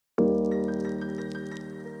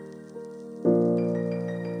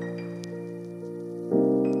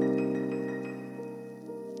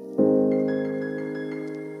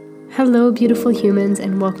Hello, beautiful humans,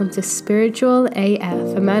 and welcome to Spiritual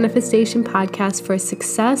AF, a manifestation podcast for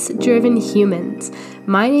success-driven humans.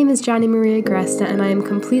 My name is Johnny Maria Gresta, and I am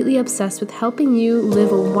completely obsessed with helping you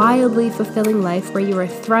live a wildly fulfilling life where you are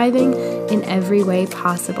thriving in every way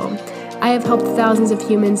possible. I have helped thousands of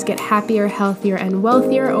humans get happier, healthier, and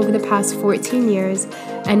wealthier over the past 14 years,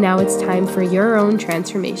 and now it's time for your own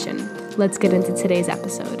transformation. Let's get into today's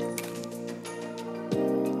episode.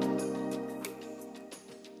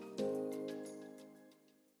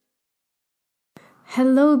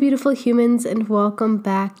 Hello, beautiful humans, and welcome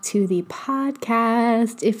back to the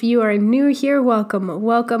podcast. If you are new here, welcome.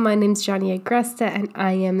 My name's Johnny Agresta, and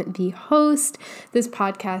I am the host. This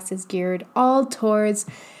podcast is geared all towards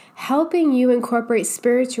helping you incorporate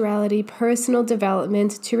spirituality, personal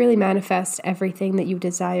development to really manifest everything that you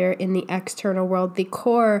desire in the external world. The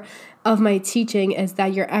core of my teaching is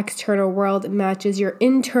that your external world matches your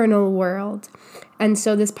internal world. And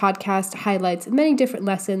so this podcast highlights many different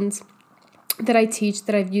lessons that I teach,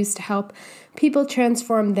 that I've used to help people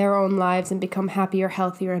transform their own lives and become happier,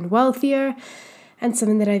 healthier, and wealthier, and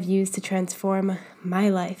something that I've used to transform my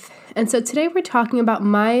life. And so today we're talking about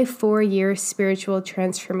my 4-year spiritual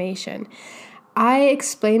transformation. I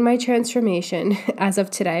explain my transformation as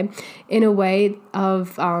of today in a way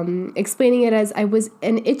of explaining it as I was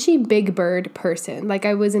an itchy Big Bird person. Like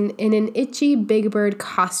I was in an itchy Big Bird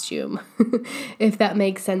costume, if that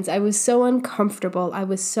makes sense. I was so uncomfortable. I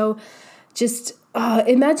was so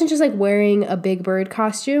imagine just like wearing a Big Bird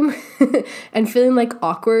costume and feeling like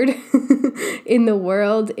awkward in the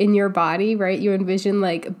world, in your body, right? You envision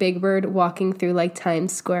like Big Bird walking through like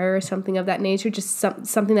Times Square or something of that nature, just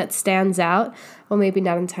something that stands out. Well, maybe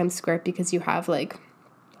not in Times Square because you have like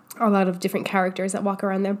a lot of different characters that walk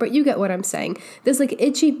around there, but you get what I'm saying. This like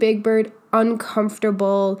itchy Big Bird,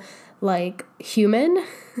 uncomfortable like human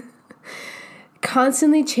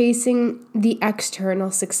constantly chasing the external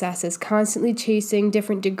successes, constantly chasing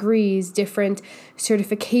different degrees, different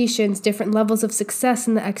certifications, different levels of success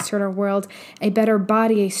in the external world, a better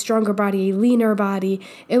body, a stronger body, a leaner body.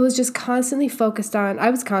 I was constantly focused on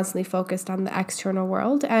the external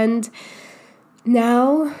world. And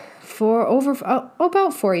now, for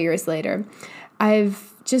about 4 years later,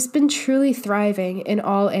 I've just been truly thriving in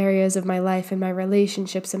all areas of my life, in my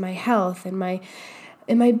relationships, in my health, in my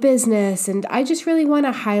business, and I just really want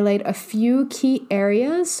to highlight a few key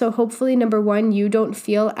areas. So hopefully, number one, you don't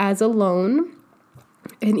feel as alone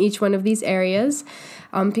in each one of these areas,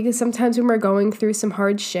 because sometimes when we're going through some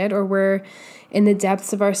hard shit, or we're in the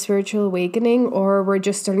depths of our spiritual awakening, or we're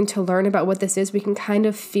just starting to learn about what this is, we can kind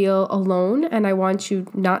of feel alone, and I want you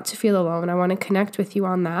not to feel alone. I want to connect with you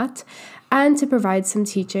on that, and to provide some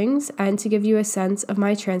teachings and to give you a sense of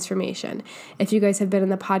my transformation. If you guys have been in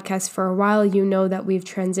the podcast for a while, you know that we've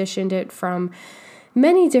transitioned it from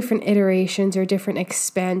many different iterations or different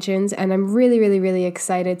expansions, and I'm really, really, really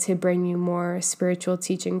excited to bring you more spiritual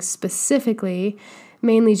teachings, specifically,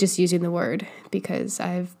 mainly just using the word, because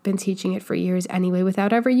I've been teaching it for years anyway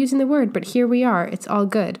without ever using the word, but here we are. It's all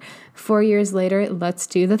good. 4 years later, let's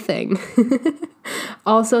do the thing.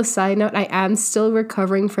 Also, side note, I am still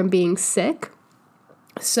recovering from being sick,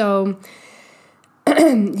 so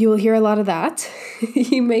you will hear a lot of that.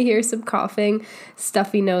 You may hear some coughing,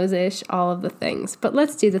 stuffy nose-ish, all of the things. But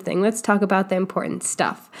let's do the thing. Let's talk about the important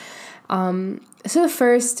stuff. So the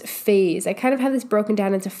first phase, I kind of have this broken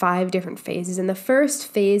down into 5 different phases. And the first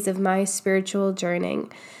phase of my spiritual journey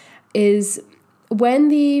is when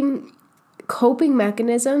the coping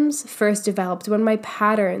mechanisms first developed, when my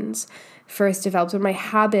patterns first developed, when my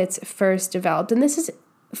habits first developed. And this is,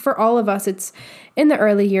 for all of us, it's in the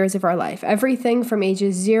early years of our life. Everything from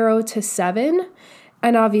ages 0 to 7,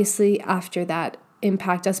 and obviously after that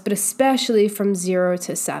impact us, but especially from 0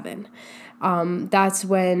 to 7. That's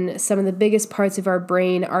when some of the biggest parts of our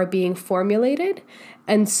brain are being formulated.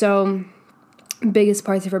 And so biggest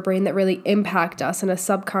parts of our brain that really impact us on a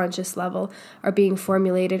subconscious level are being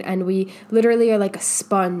formulated, and we literally are like a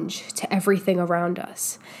sponge to everything around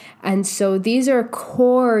us. And so these are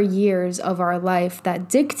core years of our life that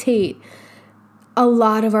dictate a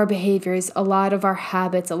lot of our behaviors, a lot of our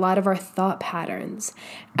habits, a lot of our thought patterns.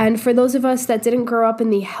 And for those of us that didn't grow up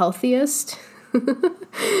in the healthiest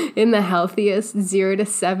 0 to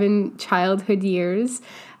 7 childhood years,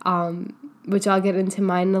 which I'll get into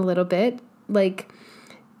mine in a little bit, like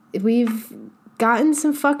we've gotten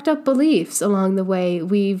some fucked up beliefs along the way.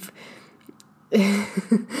 We've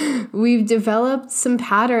developed some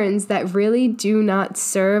patterns that really do not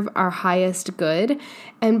serve our highest good.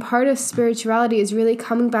 And part of spirituality is really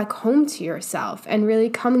coming back home to yourself and really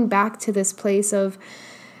coming back to this place of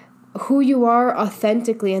who you are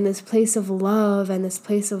authentically in this place of love and this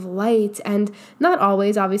place of light. And not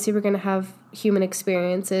always, obviously, we're going to have human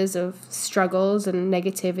experiences of struggles and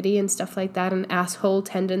negativity and stuff like that, and asshole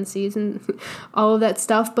tendencies and all of that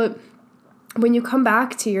stuff. But when you come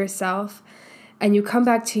back to yourself and you come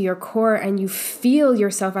back to your core and you feel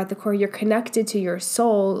yourself at the core, you're connected to your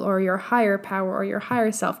soul or your higher power or your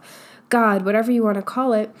higher self, God, whatever you want to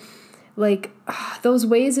call it, like those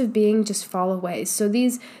ways of being just fall away. So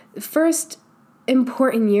these first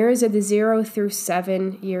important years are the 0 through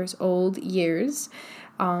 7 years old years.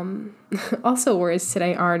 Also, words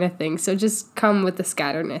today aren't a thing, so just come with the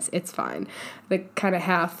scatteredness. It's fine. The kind of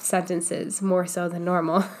half sentences, more so than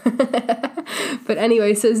normal. But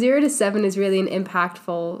anyway, so 0 to 7 is really an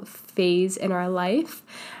impactful phase in our life.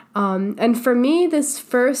 And for me, this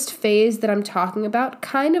first phase that I'm talking about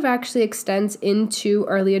kind of actually extends into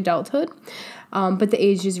early adulthood. But the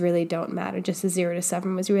ages really don't matter. Just the 0 to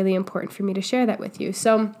 7 was really important for me to share that with you.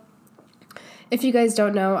 So if you guys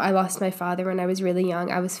don't know, I lost my father when I was really young.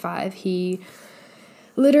 I was 5. He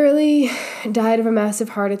literally died of a massive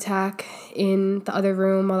heart attack in the other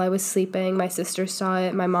room while I was sleeping. My sister saw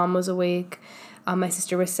it. My mom was awake. My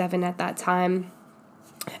sister was 7 at that time.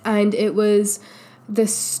 And it was the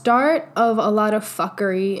start of a lot of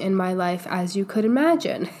fuckery in my life, as you could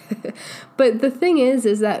imagine. But the thing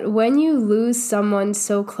is that when you lose someone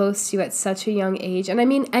so close to you at such a young age, and I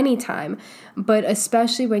mean anytime, but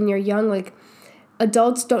especially when you're young, like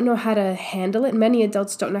adults don't know how to handle it. Many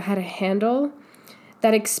adults don't know how to handle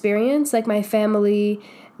that experience. Like my family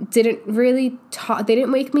didn't really talk, they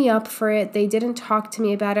didn't wake me up for it. They didn't talk to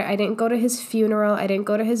me about it. I didn't go to his funeral. I didn't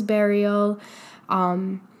go to his burial.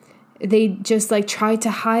 They just like tried to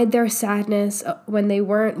hide their sadness when they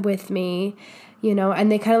weren't with me, you know,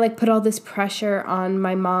 and they kind of like put all this pressure on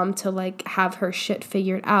my mom to like have her shit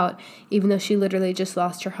figured out, even though she literally just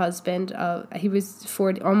lost her husband. He was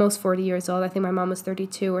almost 40 years old. I think my mom was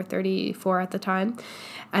 32 or 34 at the time.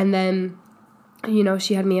 And then, you know,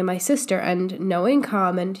 she had me and my sister and no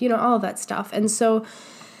income and, you know, all of that stuff. And so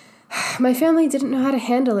my family didn't know how to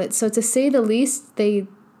handle it. So to say the least, they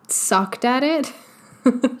sucked at it.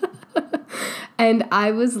 And I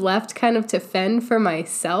was left kind of to fend for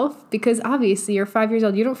myself because obviously you're 5 years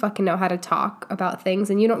old. You don't fucking know how to talk about things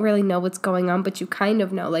and you don't really know what's going on, but you kind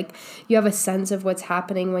of know. Like you have a sense of what's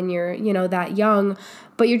happening when you're, you know, that young,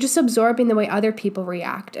 but you're just absorbing the way other people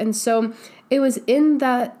react. And so it was in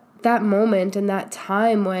that moment and that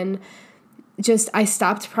time when just I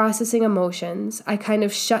stopped processing emotions. I kind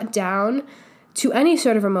of shut down to any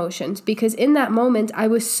sort of emotions because in that moment I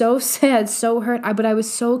was so sad, so hurt, but I was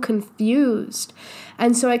so confused.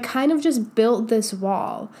 And so I kind of just built this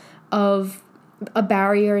wall of a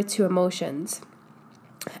barrier to emotions.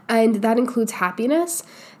 And that includes happiness,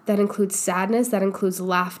 that includes sadness, that includes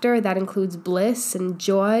laughter, that includes bliss and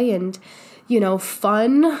joy and, you know,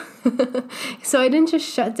 fun. So I didn't just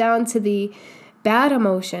shut down to the bad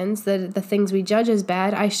emotions, the things we judge as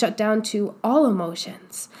bad. I shut down to all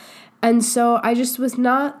emotions. And so I just was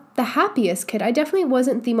not the happiest kid. I definitely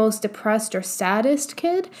wasn't the most depressed or saddest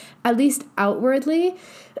kid, at least outwardly.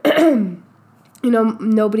 You know,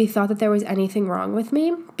 nobody thought that there was anything wrong with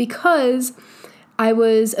me because I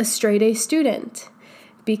was a straight A student,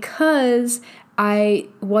 because I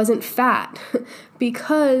wasn't fat,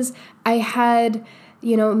 because I had,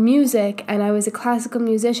 you know, music and I was a classical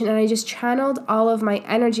musician and I just channeled all of my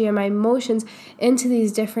energy and my emotions into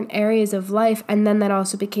these different areas of life. And then that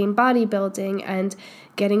also became bodybuilding and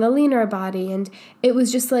getting a leaner body. And it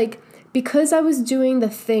was just like, because I was doing the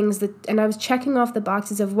things that, and I was checking off the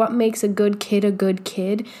boxes of what makes a good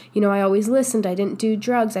kid, you know, I always listened, I didn't do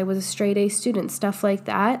drugs, I was a straight A student, stuff like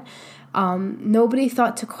that. Nobody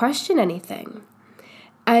thought to question anything.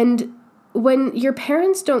 And when your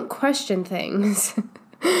parents don't question things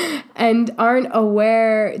and aren't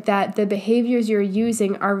aware that the behaviors you're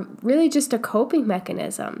using are really just a coping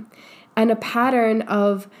mechanism and a pattern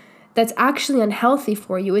of that's actually unhealthy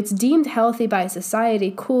for you. It's deemed healthy by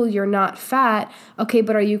society. Cool, you're not fat. Okay,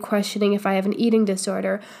 but are you questioning if I have an eating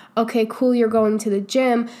disorder? Okay, cool, you're going to the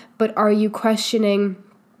gym, but are you questioning,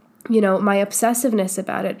 you know, my obsessiveness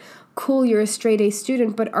about it? Cool, you're a straight A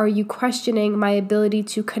student, but are you questioning my ability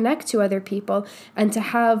to connect to other people and to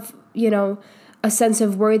have, you know, a sense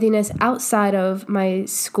of worthiness outside of my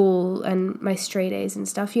school and my straight A's and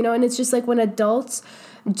stuff, you know? And it's just like when adults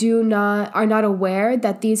are not aware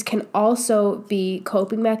that these can also be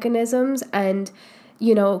coping mechanisms and,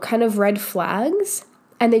 you know, kind of red flags,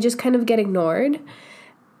 and they just kind of get ignored.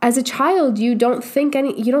 As a child, you don't think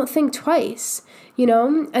twice.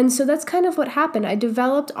 And so that's kind of what happened. I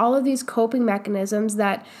developed all of these coping mechanisms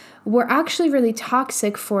that were actually really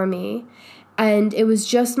toxic for me. And it was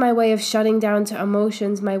just my way of shutting down to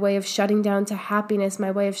emotions, my way of shutting down to happiness,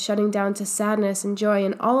 my way of shutting down to sadness and joy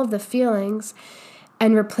and all of the feelings,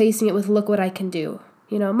 and replacing it with, look what I can do.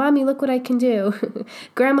 Mommy, look what I can do.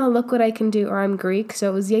 Grandma, look what I can do. Or I'm Greek, so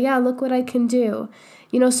it was, yeah, look what I can do.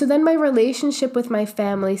 So then my relationship with my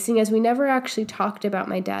family, seeing as we never actually talked about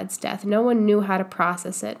my dad's death, no one knew how to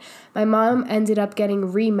process it. My mom ended up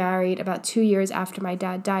getting remarried about 2 years after my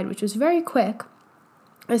dad died, which was very quick,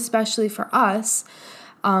 especially for us.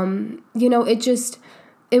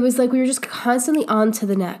 It was like we were just constantly on to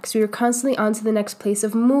the next. We were constantly on to the next place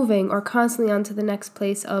of moving, or constantly on to the next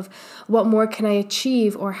place of what more can I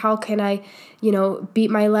achieve, or how can I, beat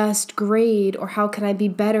my last grade, or how can I be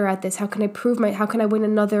better at this? How can I win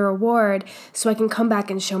another award so I can come back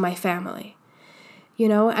and show my family?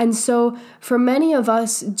 And so for many of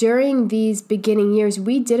us during these beginning years,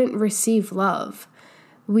 we didn't receive love.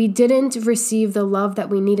 We didn't receive the love that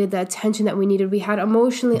we needed, the attention that we needed. We had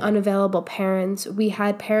emotionally unavailable parents. We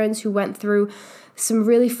had parents who went through some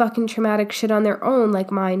really fucking traumatic shit on their own, like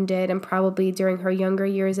mine did, and probably during her younger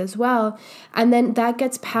years as well. And then that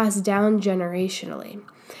gets passed down generationally.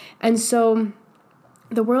 And so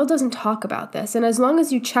the world doesn't talk about this. And as long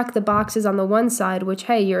as you check the boxes on the one side, which,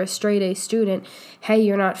 hey, you're a straight A student, hey,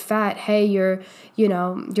 you're not fat, hey, you're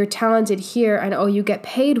talented here, and oh, you get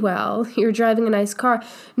paid well, you're driving a nice car,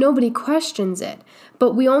 nobody questions it.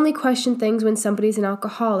 But we only question things when somebody's an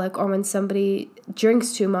alcoholic, or when somebody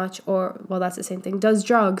drinks too much, or, well, that's the same thing, does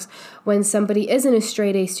drugs, when somebody isn't a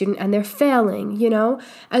straight A student and they're failing,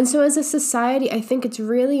 And so as a society, I think it's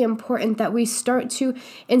really important that we start to,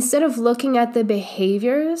 instead of looking at the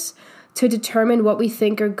behaviors to determine what we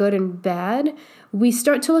think are good and bad, we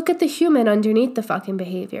start to look at the human underneath the fucking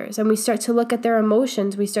behaviors, and we start to look at their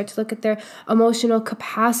emotions. We start to look at their emotional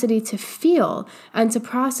capacity to feel and to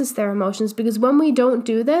process their emotions, because when we don't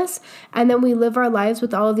do this, and then we live our lives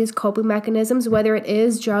with all of these coping mechanisms, whether it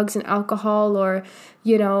is drugs and alcohol, or,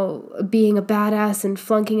 being a badass and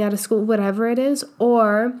flunking out of school, whatever it is,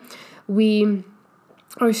 or we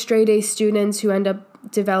are straight A students who end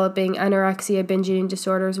up developing anorexia, binge eating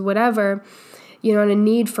disorders, whatever, and a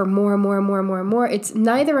need for more and more and more and more and more. It's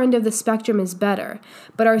neither end of the spectrum is better,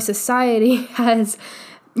 but our society has,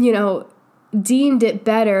 deemed it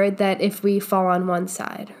better that if we fall on one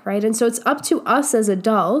side, right? And so it's up to us as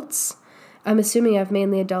adults. I'm assuming I have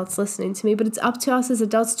mainly adults listening to me, but it's up to us as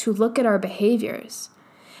adults to look at our behaviors.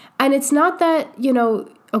 And it's not that,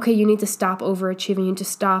 okay, you need to stop overachieving, you need to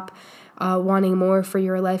stop wanting more for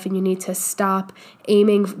your life, and you need to stop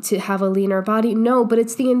aiming to have a leaner body. No, but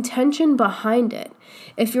it's the intention behind it.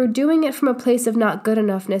 If you're doing it from a place of not good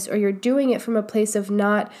enoughness, or you're doing it from a place of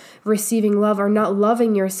not receiving love, or not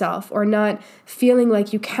loving yourself, or not feeling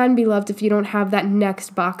like you can be loved if you don't have that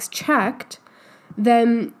next box checked,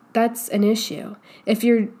 then that's an issue. If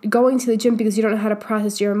you're going to the gym because you don't know how to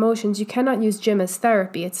process your emotions, you cannot use gym as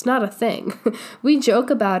therapy. It's not a thing. We joke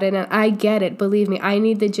about it, and I get it. Believe me, I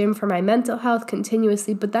need the gym for my mental health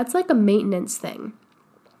continuously, but that's like a maintenance thing,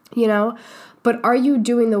 But are you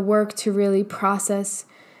doing the work to really process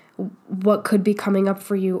what could be coming up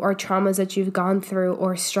for you, or traumas that you've gone through,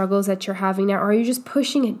 or struggles that you're having now, or are you just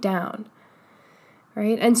pushing it down,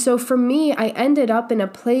 right? And so for me, I ended up in a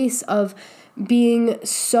place of being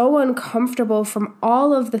so uncomfortable from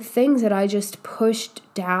all of the things that I just pushed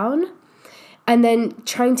down, and then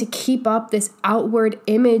trying to keep up this outward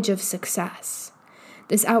image of success,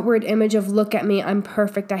 this outward image of, look at me, I'm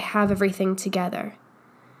perfect, I have everything together.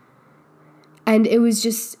 And it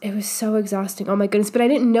was so exhausting. Oh my goodness. But I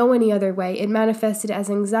didn't know any other way. It manifested as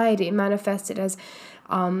anxiety. It manifested as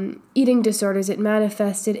eating disorders. It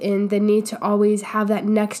manifested in the need to always have that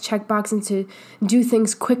next checkbox and to do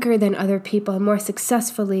things quicker than other people and more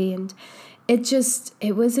successfully. And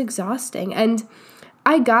it was exhausting. And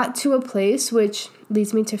I got to a place, which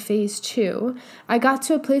leads me to phase 2. I got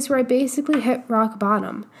to a place where I basically hit rock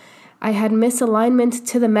bottom. I had misalignment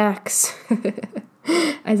to the max,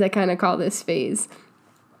 as I kind of call this phase,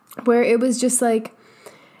 where it was just like,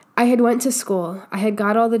 I had went to school. I had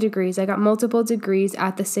got all the degrees. I got multiple degrees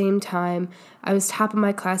at the same time. I was top of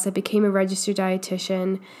my class. I became a registered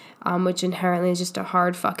dietitian, which inherently is just a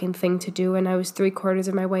hard fucking thing to do. And I was 3/4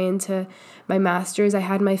 of my way into my master's. I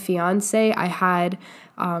had my fiance. I had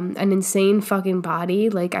an insane fucking body.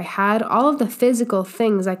 Like, I had all of the physical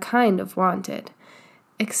things I kind of wanted.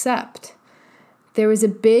 Except there was a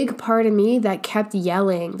big part of me that kept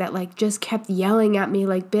yelling, that just kept yelling at me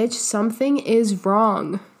like, bitch, something is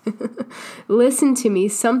wrong. Listen to me.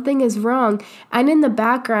 Something is wrong. And in the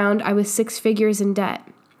background, I was 6 figures in debt.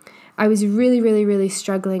 I was really, really, really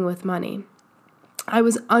struggling with money. I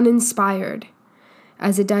was uninspired.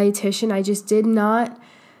 As a dietitian,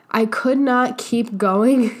 I could not keep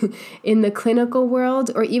going in the clinical world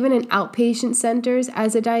or even in outpatient centers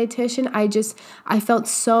as a dietitian. I felt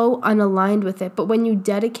so unaligned with it. But when you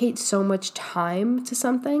dedicate so much time to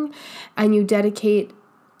something and you dedicate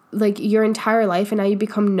like your entire life and now you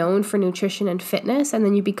become known for nutrition and fitness and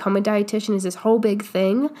then you become a dietitian is this whole big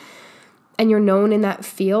thing and you're known in that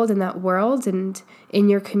field, in that world and in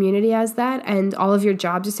your community as that and all of your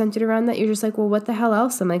jobs are centered around that, you're just like, well, what the hell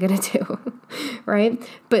else am I going to do? Right?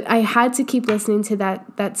 But I had to keep listening to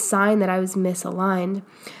that sign that I was misaligned.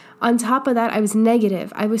 On top of that, I was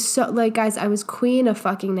negative. I was so, like, guys, I was queen of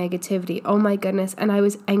fucking negativity. Oh my goodness. And I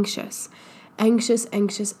was anxious. I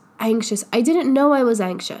didn't know I was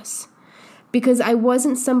anxious because I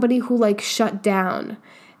wasn't somebody who like shut down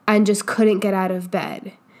and just couldn't get out of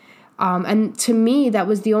bed. And to me, that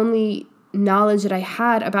was the only knowledge that I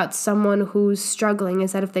had about someone who's struggling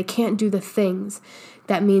is that if they can't do the things,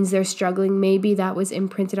 that means they're struggling. Maybe that was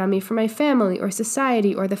imprinted on me from my family or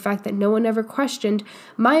society or the fact that no one ever questioned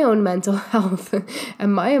my own mental health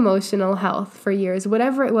and my emotional health for years.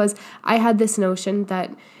 Whatever it was, I had this notion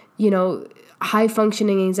that, high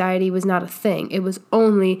functioning anxiety was not a thing. It was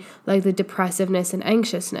only like the depressiveness and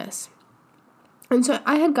anxiousness. And so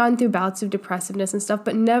I had gone through bouts of depressiveness and stuff,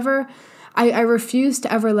 but never, I refused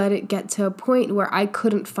to ever let it get to a point where I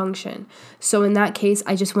couldn't function. So in that case,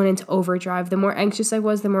 I just went into overdrive. The more anxious I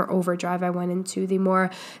was, the more overdrive I went into. The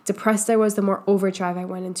more depressed I was, the more overdrive I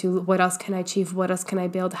went into. What else can I achieve? What else can I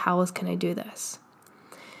build? How else can I do this?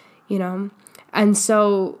 And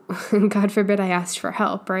so, God forbid I asked for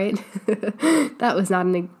help, right? That was not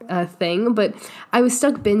a thing, but I was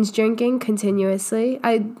stuck binge drinking continuously.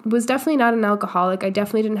 I was definitely not an alcoholic. I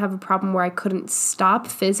definitely didn't have a problem where I couldn't stop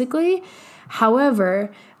physically.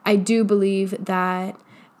 However, I do believe that,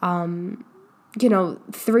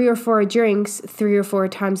 3 or 4 drinks 3 or 4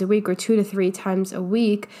 times a week or 2 to 3 times a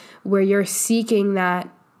week where you're seeking that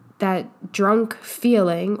drunk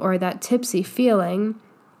feeling or that tipsy feeling,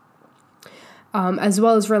 as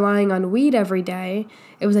well as relying on weed every day,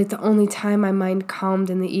 it was like the only time my mind calmed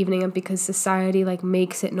in the evening. And because society like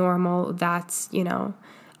makes it normal, that's,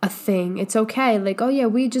 a thing. It's okay. Like, oh yeah,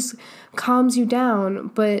 weed just calms you down.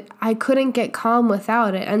 But I couldn't get calm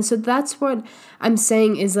without it. And so that's what I'm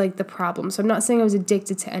saying is like the problem. So I'm not saying I was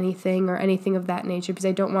addicted to anything or anything of that nature because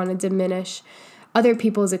I don't want to diminish other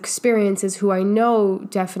people's experiences who I know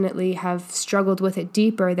definitely have struggled with it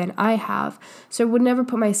deeper than I have. So I would never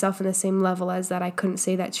put myself in the same level as that. I couldn't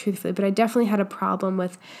say that truthfully, but I definitely had a problem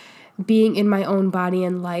with being in my own body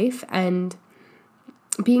and life and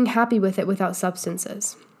being happy with it without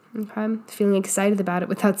substances. Okay? Feeling excited about it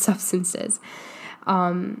without substances.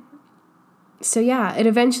 So yeah, it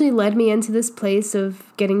eventually led me into this place of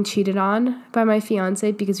getting cheated on by my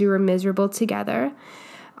fiance because we were miserable together.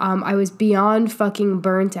 I was beyond fucking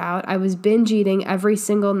burnt out. I was binge eating every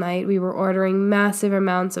single night. We were ordering massive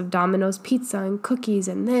amounts of Domino's pizza and cookies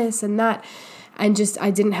and this and that. And I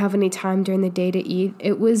didn't have any time during the day to eat.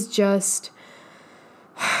 It was just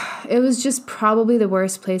probably the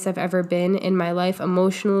worst place I've ever been in my life,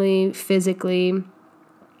 emotionally, physically.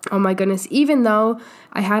 Oh my goodness, even though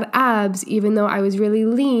I had abs, even though I was really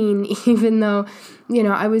lean, even though,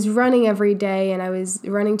 I was running every day and I was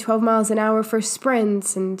running 12 miles an hour for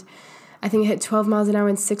sprints and I think I hit 12 miles an hour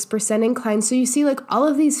and 6% incline. So you see like all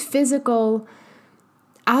of these physical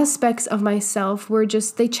aspects of myself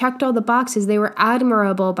they checked all the boxes. They were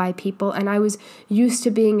admirable by people and I was used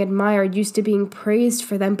to being admired, used to being praised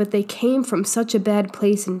for them, but they came from such a bad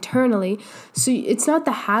place internally. So it's not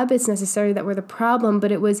the habits necessarily that were the problem,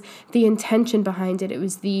 but it was the intention behind it. It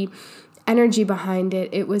was the energy behind it.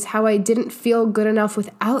 It was how I didn't feel good enough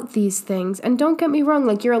without these things. And don't get me wrong,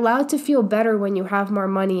 like you're allowed to feel better when you have more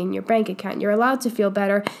money in your bank account. You're allowed to feel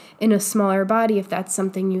better in a smaller body if that's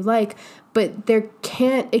something you like. But it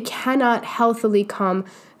cannot healthily come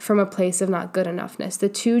from a place of not good enoughness. The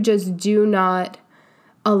two just do not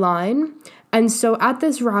align. And so at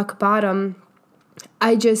this rock bottom,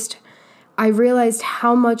 I realized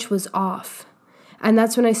how much was off. And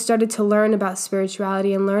that's when I started to learn about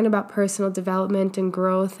spirituality and learn about personal development and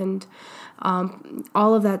growth and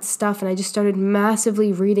all of that stuff. And I just started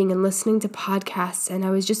massively reading and listening to podcasts. And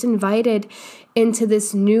I was just invited into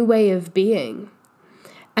this new way of being.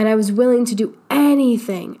 And I was willing to do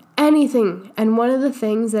anything. And one of the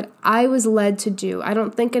things that I was led to do, I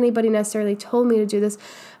don't think anybody necessarily told me to do this,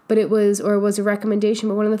 but it was a recommendation.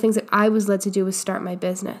 But one of the things that I was led to do was start my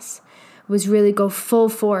business. was really go full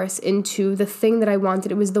force into the thing that I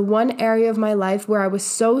wanted. It was the one area of my life where I was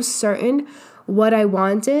so certain what I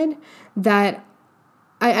wanted that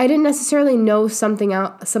I didn't necessarily know something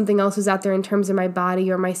else was out there in terms of my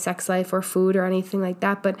body or my sex life or food or anything like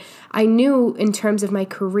that. But I knew in terms of my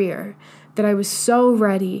career that I was so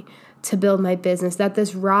ready to build my business, that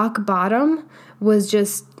this rock bottom was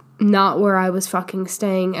just not where I was fucking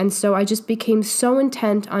staying. And so I just became so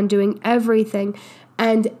intent on doing everything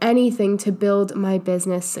and anything to build my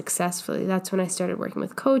business successfully. That's when I started working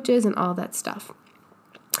with coaches and all that stuff.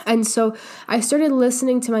 And so I started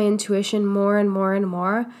listening to my intuition more and more and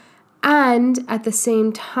more. And at the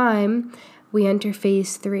same time, we enter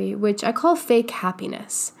phase 3, which I call fake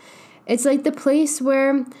happiness. It's like the place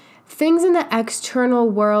where things in the external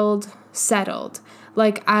world settled.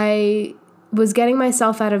 Like I was getting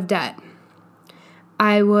myself out of debt.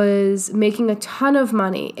 I was making a ton of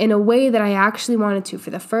money in a way that I actually wanted to for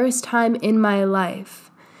the first time in my life.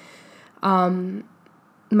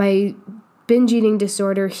 My binge eating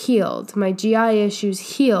disorder healed. My GI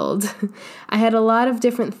issues healed. I had a lot of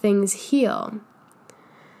different things heal.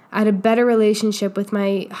 I had a better relationship with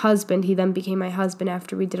my husband. He then became my husband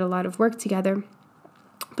after we did a lot of work together.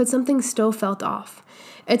 But something still felt off.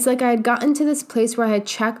 It's like I had gotten to this place where I had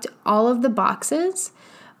checked all of the boxes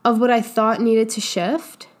of what I thought needed to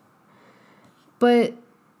shift, but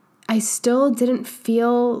I still didn't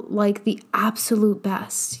feel like the absolute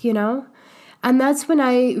best, you know? And that's when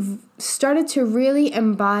I started to really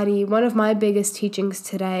embody one of my biggest teachings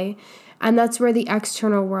today, and that's where the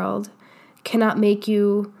external world cannot make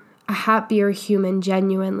you a happier human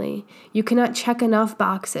genuinely. You cannot check enough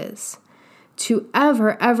boxes to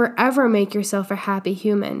ever make yourself a happy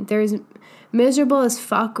human. There's miserable as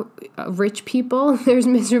fuck rich people. There's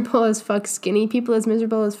miserable as fuck skinny people. There's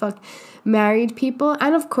miserable as fuck married people.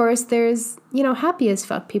 And of course, there's, happy as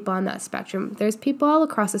fuck people on that spectrum. There's people all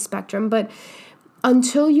across the spectrum. But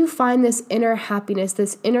until you find this inner happiness,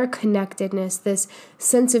 this inner connectedness, this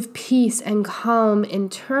sense of peace and calm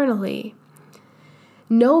internally,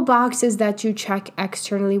 no boxes that you check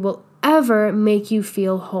externally will ever make you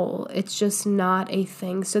feel whole. It's just not a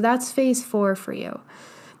thing. So that's phase 4 for you.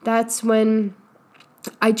 That's when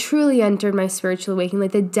I truly entered my spiritual awakening,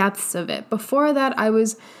 like the depths of it. Before that, I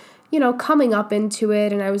was, coming up into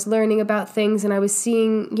it, and I was learning about things, and I was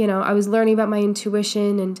seeing, I was learning about my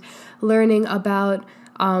intuition and learning about,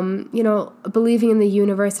 believing in the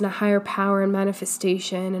universe and a higher power and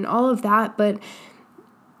manifestation and all of that. But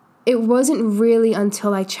it wasn't really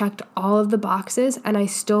until I checked all of the boxes and I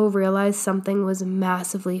still realized something was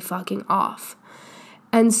massively fucking off.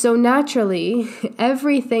 And so naturally,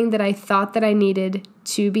 everything that I thought that I needed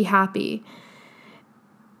to be happy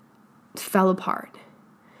fell apart.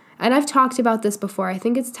 And I've talked about this before. I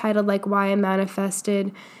think it's titled like Why I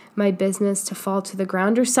Manifested My Business to Fall to the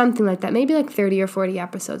Ground or something like that. Maybe like 30 or 40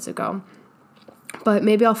 episodes ago. But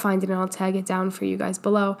maybe I'll find it and I'll tag it down for you guys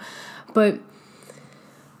below. But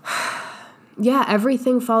yeah,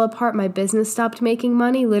 everything fell apart. My business stopped making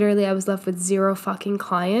money. Literally, I was left with 0 fucking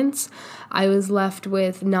clients. I was left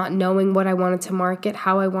with not knowing what I wanted to market,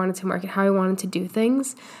 how I wanted to market, how I wanted to do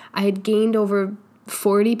things. I had gained over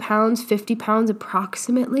 40 pounds, 50 pounds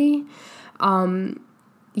approximately. I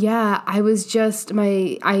was just,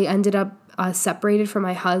 I ended up separated from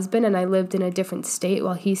my husband, and I lived in a different state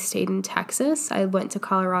while he stayed in Texas. I went to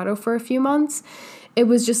Colorado for a few months. It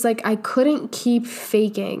was just like I couldn't keep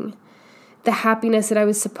faking the happiness that I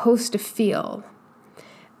was supposed to feel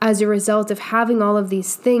as a result of having all of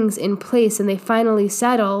these things in place, and they finally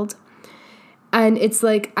settled. And it's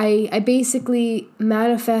like I basically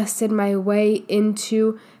manifested my way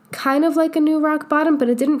into kind of like a new rock bottom, but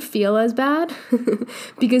it didn't feel as bad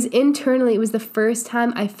because internally it was the first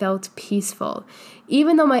time I felt peaceful.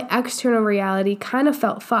 Even though my external reality kind of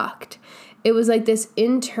felt fucked, it was like this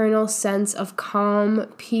internal sense of calm,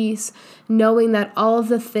 peace, knowing that all of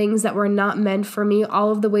the things that were not meant for me, all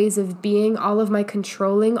of the ways of being, all of my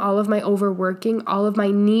controlling, all of my overworking, all of my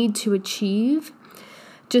need to achieve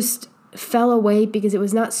just fell away because it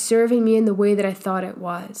was not serving me in the way that I thought it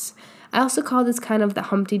was. I also call this kind of the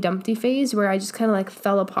Humpty Dumpty phase, where I just kind of like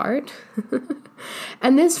fell apart.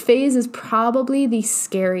 And this phase is probably the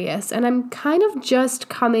scariest. And I'm kind of just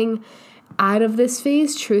coming out of this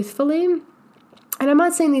phase, truthfully. And I'm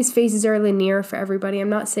not saying these phases are linear for everybody. I'm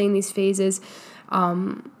not saying these phases,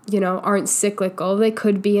 aren't cyclical. They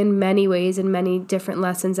could be in many ways, and many different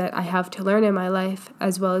lessons that I have to learn in my life,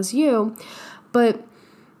 as well as you. But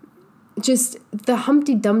just the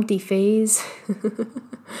Humpty Dumpty phase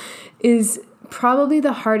is probably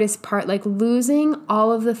the hardest part, like losing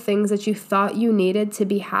all of the things that you thought you needed to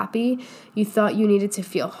be happy, you thought you needed to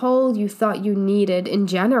feel whole, you thought you needed in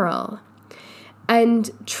general. And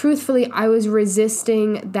truthfully, I was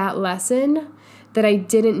resisting that lesson that I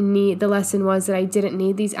didn't need. The lesson was that I didn't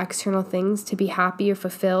need these external things to be happy or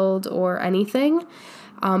fulfilled or anything.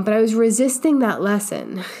 But I was resisting that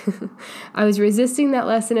lesson. I was resisting that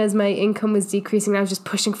lesson as my income was decreasing. I was just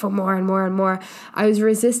pushing for more and more and more. I was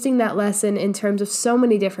resisting that lesson in terms of so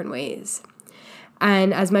many different ways.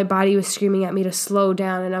 And as my body was screaming at me to slow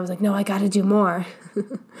down, and I was like, no, I got to do more.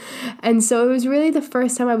 And so it was really the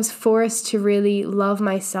first time I was forced to really love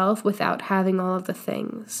myself without having all of the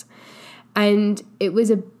things. And it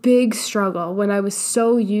was a big struggle when I was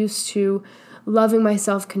so used to loving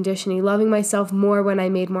myself conditionally, loving myself more when I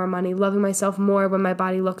made more money, loving myself more when my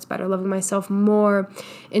body looked better, loving myself more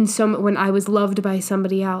when I was loved by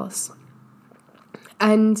somebody else.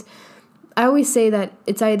 And I always say that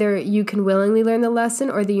it's either you can willingly learn the lesson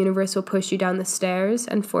or the universe will push you down the stairs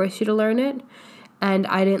and force you to learn it. And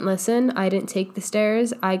I didn't listen. I didn't take the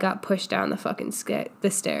stairs. I got pushed down the fucking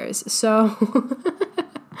the stairs. So,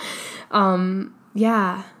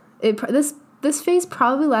 yeah, this phase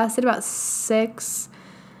probably lasted about 6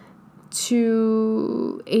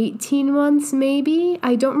 to 18 months, maybe.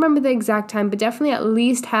 I don't remember the exact time, but definitely at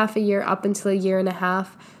least half a year up until a year and a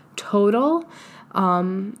half total.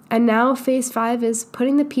 And now phase 5 is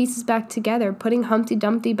putting the pieces back together, putting Humpty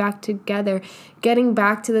Dumpty back together, getting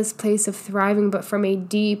back to this place of thriving, but from a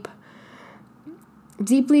deeply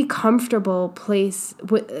comfortable place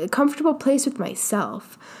with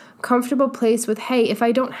myself. Comfortable place with, hey, if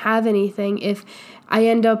I don't have anything, if I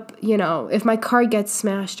end up, if my car gets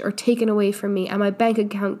smashed or taken away from me and my bank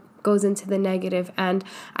account goes into the negative and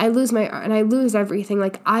I lose everything,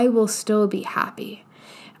 like I will still be happy.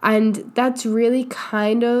 And that's really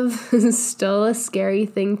kind of still a scary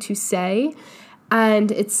thing to say.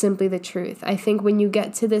 And it's simply the truth. I think when you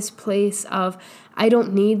get to this place of, I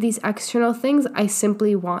don't need these external things, I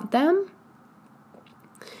simply want them.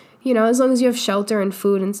 As long as you have shelter and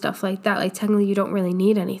food and stuff like that, like technically you don't really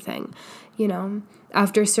need anything.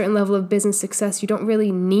 After a certain level of business success, you don't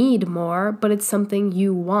really need more, but it's something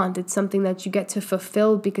you want. It's something that you get to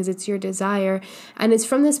fulfill because it's your desire. And it's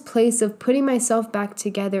from this place of putting myself back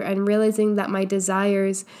together and realizing that my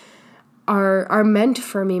desires are meant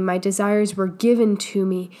for me. My desires were given to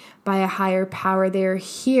me by a higher power. They're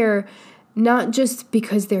here not just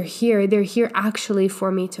because they're here actually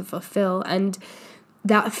for me to fulfill. And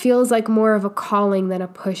that feels like more of a calling than a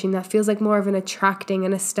pushing. That feels like more of an attracting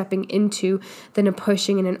and a stepping into than a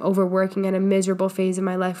pushing and an overworking and a miserable phase in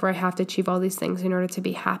my life where I have to achieve all these things in order to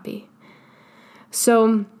be happy.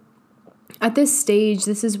 So at this stage,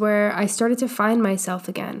 this is where I started to find myself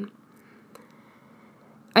again.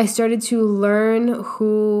 I started to learn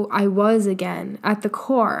who I was again at the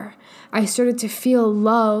core. I started to feel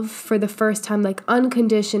love for the first time, like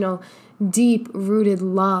unconditional, deep-rooted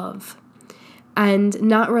love. And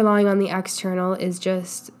not relying on the external is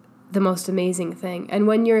just the most amazing thing. And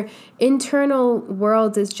when your internal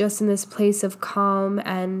world is just in this place of calm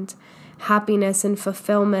and happiness and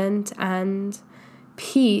fulfillment and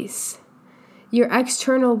peace, your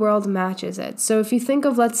external world matches it. So if you think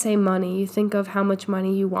of, let's say, money, you think of how much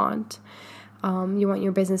money you want. You want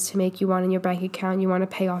your business to make, you want in your bank account, you want to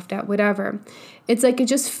pay off debt, whatever. It's like, it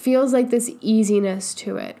just feels like this easiness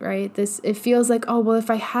to it, right? It feels like, oh, well,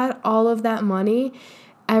 if I had all of that money,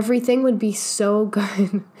 everything would be so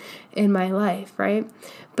good in my life, right?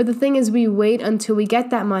 But the thing is, we wait until we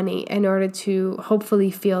get that money in order to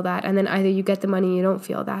hopefully feel that. And then either you get the money and you don't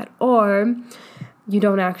feel that, or you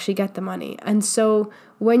don't actually get the money. And so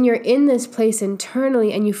when you're in this place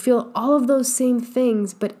internally and you feel all of those same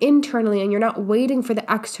things, but internally, and you're not waiting for the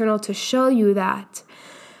external to show you that,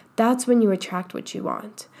 that's when you attract what you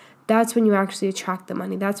want. That's when you actually attract the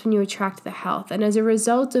money. That's when you attract the health. And as a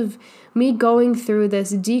result of me going through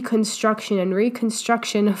this deconstruction and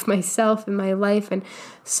reconstruction of myself and my life in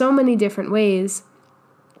so many different ways,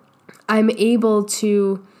 I'm able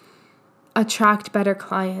to attract better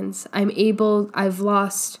clients. I've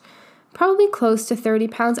lost probably close to 30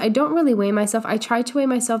 pounds. I don't really weigh myself. I tried to weigh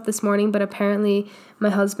myself this morning, but apparently my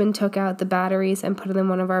husband took out the batteries and put it in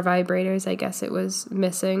one of our vibrators. I guess it was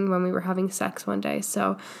missing when we were having sex one day,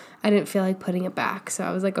 so I didn't feel like putting it back. So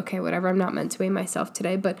I was like, okay, whatever, I'm not meant to weigh myself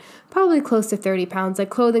today, but probably close to 30 pounds. Like,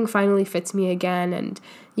 clothing finally fits me again, and,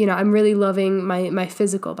 I'm really loving my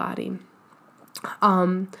physical body.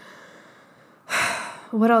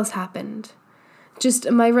 What else happened? just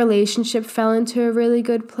my relationship fell into a really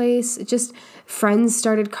good place. Just friends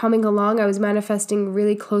started coming along. I was manifesting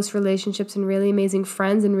really close relationships and really amazing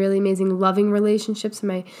friends and really amazing loving relationships.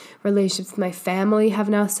 My relationships with my family have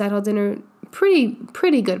now settled in a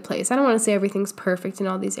pretty good place. I don't want to say everything's perfect in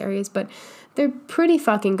all these areas, but they're pretty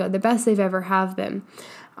fucking good. The best they've ever have been.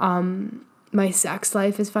 My sex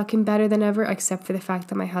life is fucking better than ever, except for the fact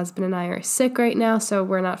that my husband and I are sick right now, so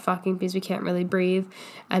we're not fucking because we can't really breathe.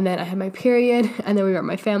 And then I had my period, and then we were at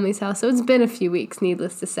my family's house, so it's been a few weeks,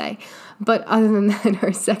 needless to say. But other than that,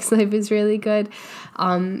 our sex life is really good.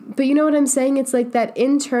 But you know what I'm saying? It's like that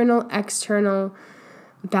internal, external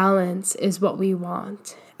balance is what we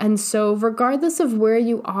want. And so regardless of where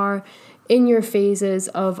you are in your phases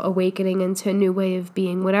of awakening into a new way of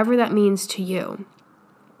being, whatever that means to you,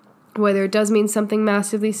 whether it does mean something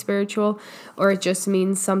massively spiritual or it just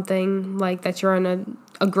means something like that you're on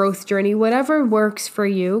a growth journey, whatever works for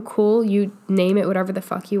you, cool, you name it whatever the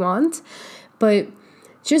fuck you want. But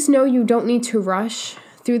just know you don't need to rush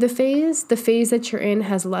through the phase. The phase that you're in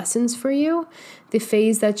has lessons for you. The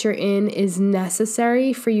phase that you're in is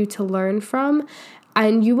necessary for you to learn from.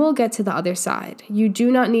 And you will get to the other side. You do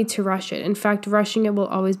not need to rush it. In fact, rushing it will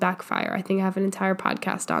always backfire. I think I have an entire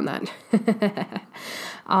podcast on that.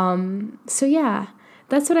 So yeah,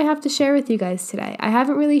 that's what I have to share with you guys today. I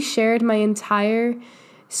haven't really shared my entire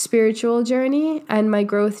spiritual journey and my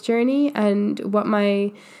growth journey and what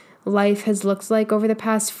my life has looked like over the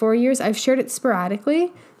past 4 years. I've shared it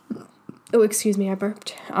sporadically. Oh, excuse me, I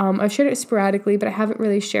burped. I've shared it sporadically, but I haven't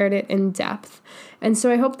really shared it in depth. And so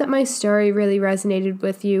I hope that my story really resonated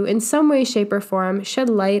with you in some way, shape, or form, shed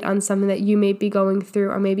light on something that you may be going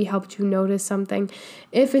through, or maybe helped you notice something.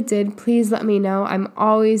 If it did, please let me know. I'm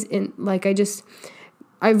always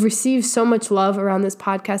I've received so much love around this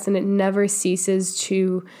podcast, and it never ceases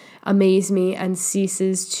to amaze me and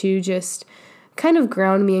ceases to just kind of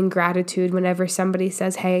ground me in gratitude whenever somebody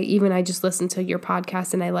says, hey, even I just listened to your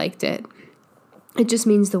podcast and I liked it. It just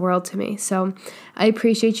means the world to me. So I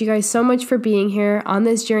appreciate you guys so much for being here on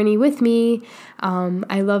this journey with me.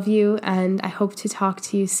 I love you, and I hope to talk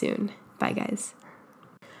to you soon. Bye, guys.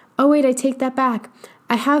 Oh, wait, I take that back.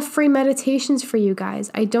 I have free meditations for you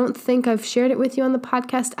guys. I don't think I've shared it with you on the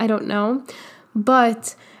podcast. I don't know.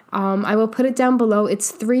 But I will put it down below.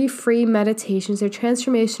 It's 3 free meditations. They're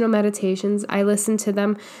transformational meditations. I listen to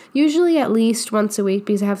them usually at least once a week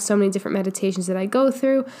because I have so many different meditations that I go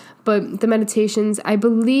through. But the meditations, I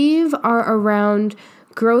believe, are around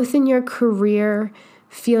growth in your career,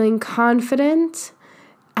 feeling confident,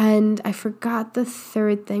 and I forgot the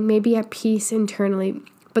third thing, maybe at peace internally.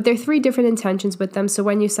 But there are 3 different intentions with them, so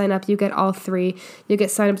when you sign up, you get all 3. You get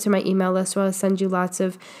signed up to my email list, where I'll send you lots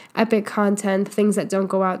of epic content, things that don't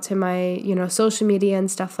go out to my, social media and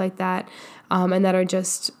stuff like that, and that are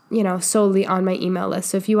just, solely on my email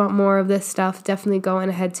list. So if you want more of this stuff, definitely go on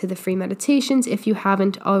ahead to the free meditations if you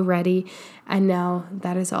haven't already. And now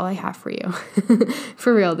that is all I have for you,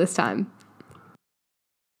 for real this time.